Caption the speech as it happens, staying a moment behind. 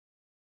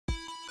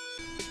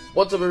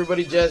What's up,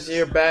 everybody? Jess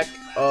here, back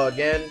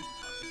again.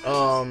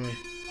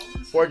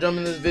 Before I jump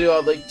in this video,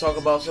 I'd like to talk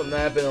about something that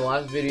happened in the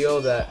last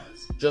video that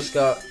just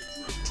got,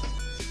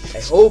 I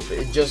hope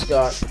it just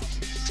got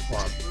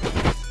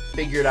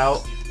figured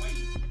out.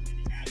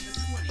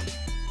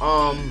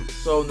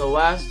 So in the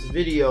last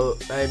video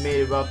I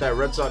made about that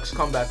Red Sox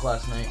comeback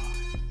last night,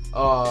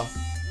 so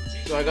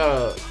I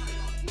got a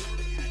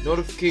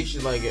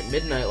notification like at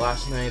midnight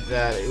last night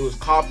that it was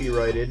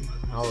copyrighted.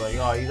 I was like,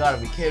 oh, you gotta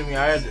be kidding me.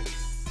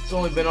 It's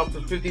only been up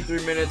for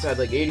 53 minutes. I had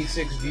like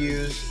 86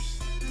 views.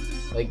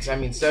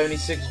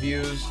 76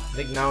 views. I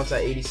think now it's at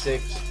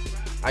 86.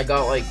 I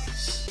got like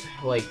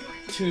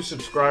 2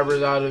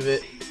 subscribers out of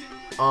it.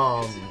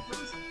 A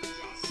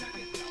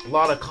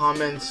lot of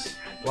comments,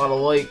 a lot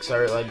of likes.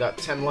 I got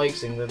 10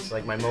 likes, and that's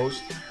like my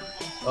most.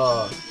 It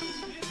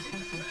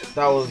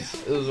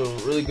was a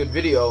really good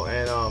video,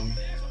 and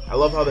I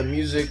love how the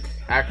music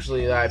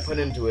actually that I put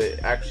into it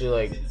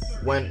actually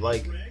went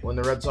when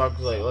the Red Sox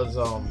let's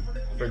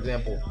for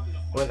example,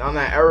 when on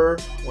that error,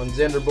 when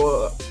Xander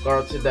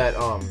Bogaerts did that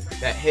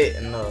hit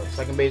and the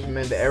second baseman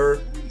made the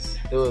error,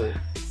 it was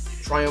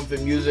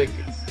triumphant music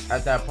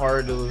at that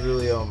part. It was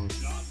really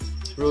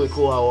really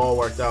cool how it all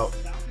worked out.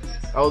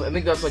 I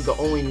think that's like the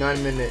only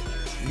 9-minute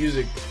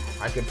music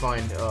I could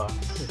find.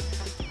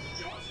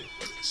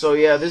 So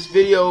yeah, this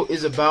video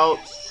is about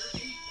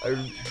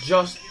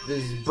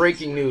this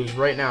breaking news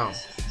right now.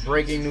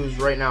 Breaking news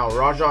right now.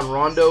 Rajon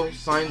Rondo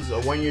signs a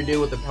 1-year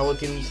deal with the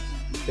Pelicans.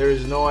 There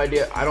is no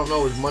idea. I don't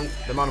know the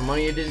amount of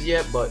money it is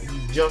yet, but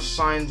he just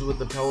signs with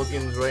the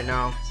Pelicans right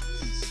now.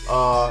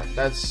 I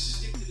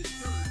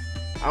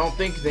don't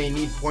think they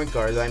need point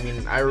guards. I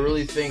mean, I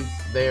really think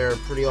they're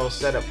pretty all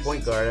set at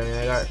point guard. I mean,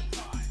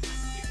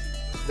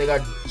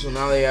 so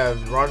now they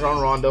have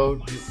Rajon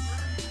Rondo,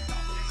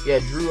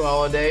 Drew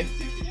Holiday.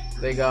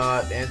 They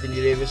got Anthony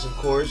Davis, of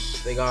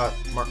course. They got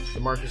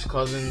DeMarcus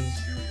Cousins.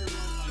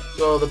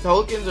 So the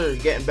Pelicans are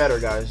getting better,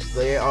 guys.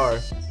 They are.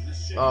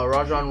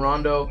 Rajon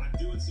Rondo,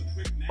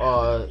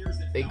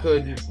 they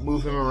could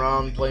move him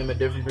around, play him at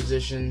different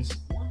positions.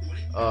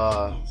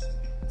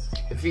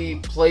 If he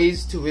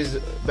plays to his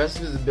best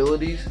of his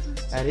abilities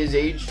at his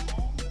age,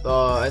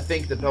 I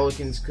think the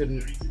Pelicans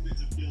couldn't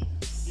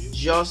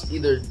just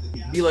either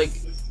be like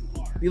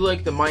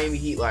the Miami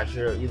Heat last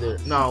year. Are they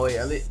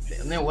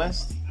in the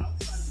West?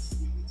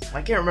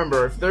 I can't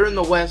remember. If they're in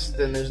the West,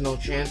 then there's no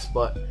chance.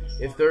 But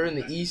if they're in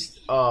the East,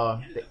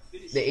 the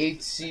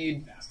 8th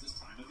seed,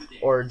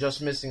 or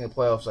just missing the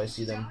playoffs, I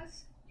see them.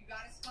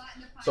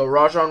 So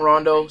Rajon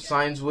Rondo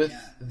signs with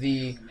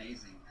the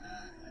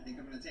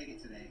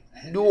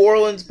New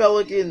Orleans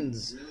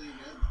Pelicans.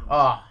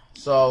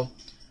 So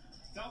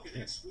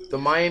the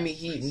Miami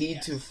Heat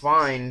need to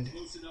find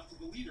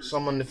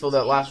someone to fill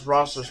that last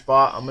roster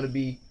spot. I'm gonna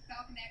be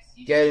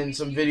getting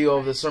some video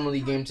of the Summer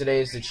League game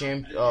today. It's the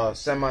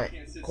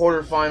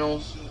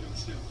quarterfinals.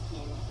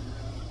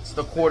 It's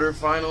the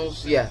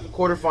quarterfinals. Yeah, the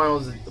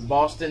quarterfinals. The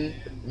Boston,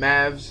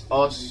 Mavs,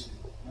 us,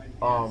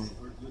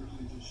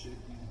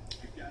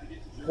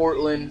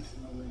 Portland,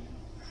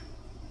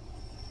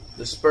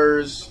 the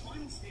Spurs,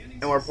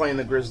 and we're playing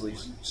the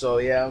Grizzlies. So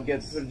yeah, I'll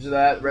get footage of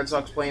that. Red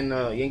Sox playing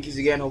the Yankees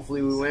again.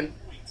 Hopefully we win.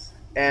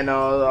 And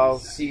I'll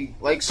see,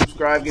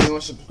 subscribe, give me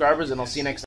more subscribers, and I'll see you next time.